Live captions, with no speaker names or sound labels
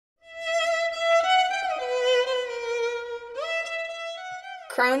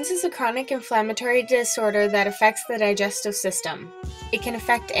Crohn's is a chronic inflammatory disorder that affects the digestive system. It can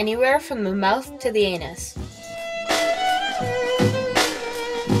affect anywhere from the mouth to the anus.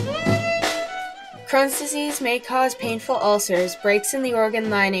 Crohn's disease may cause painful ulcers, breaks in the organ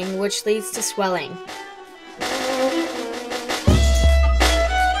lining, which leads to swelling.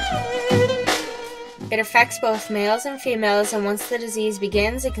 It affects both males and females, and once the disease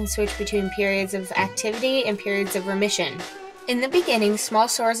begins, it can switch between periods of activity and periods of remission. In the beginning, small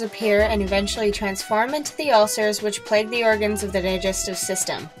sores appear and eventually transform into the ulcers which plague the organs of the digestive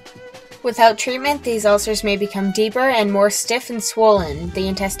system. Without treatment, these ulcers may become deeper and more stiff and swollen. The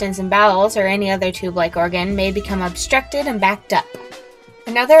intestines and bowels, or any other tube-like organ, may become obstructed and backed up.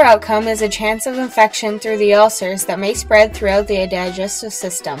 Another outcome is a chance of infection through the ulcers that may spread throughout the digestive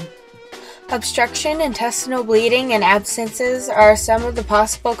system. Obstruction, intestinal bleeding, and abscesses are some of the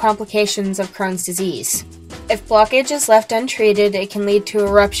possible complications of Crohn's disease. If blockage is left untreated, it can lead to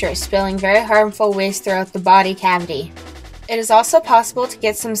a rupture, spilling very harmful waste throughout the body cavity. It is also possible to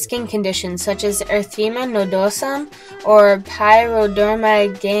get some skin conditions such as erythema nodosum or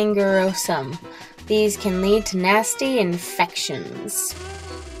pyoderma gangrenosum. These can lead to nasty infections.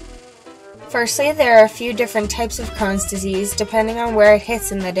 Firstly, there are a few different types of Crohn's disease depending on where it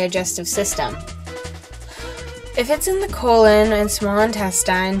hits in the digestive system. If it's in the colon and small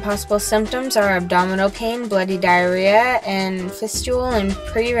intestine, possible symptoms are abdominal pain, bloody diarrhea, and fistule and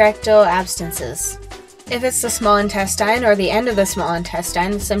prerectal abscesses. If it's the small intestine or the end of the small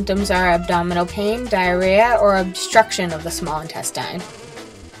intestine, the symptoms are abdominal pain, diarrhea, or obstruction of the small intestine.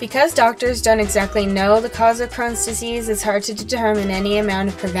 Because doctors don't exactly know the cause of Crohn's disease, it's hard to determine any amount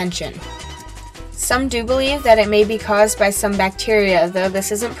of prevention. Some do believe that it may be caused by some bacteria, though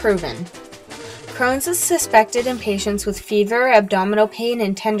this isn't proven. Crohn's is suspected in patients with fever, abdominal pain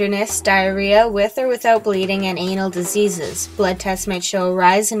and tenderness, diarrhea with or without bleeding, and anal diseases. Blood tests might show a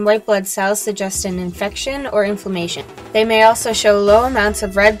rise in white blood cells suggesting infection or inflammation. They may also show low amounts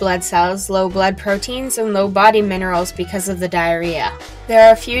of red blood cells, low blood proteins, and low body minerals because of the diarrhea. There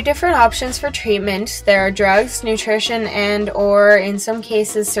are a few different options for treatment. There are drugs, nutrition, and/or, in some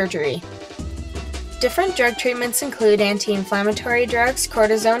cases, surgery. Different drug treatments include anti-inflammatory drugs,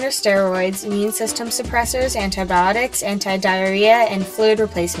 cortisone or steroids, immune system suppressors, antibiotics, anti-diarrhea, and fluid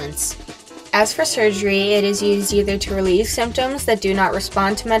replacements. As for surgery, it is used either to relieve symptoms that do not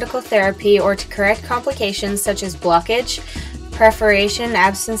respond to medical therapy or to correct complications such as blockage, perforation,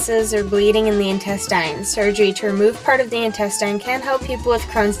 abscesses, or bleeding in the intestine. Surgery to remove part of the intestine can help people with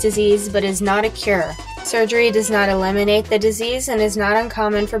Crohn's disease, but is not a cure. Surgery does not eliminate the disease and is not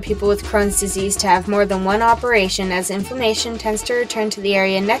uncommon for people with Crohn's disease to have more than one operation, as inflammation tends to return to the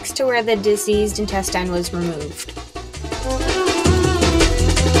area next to where the diseased intestine was removed.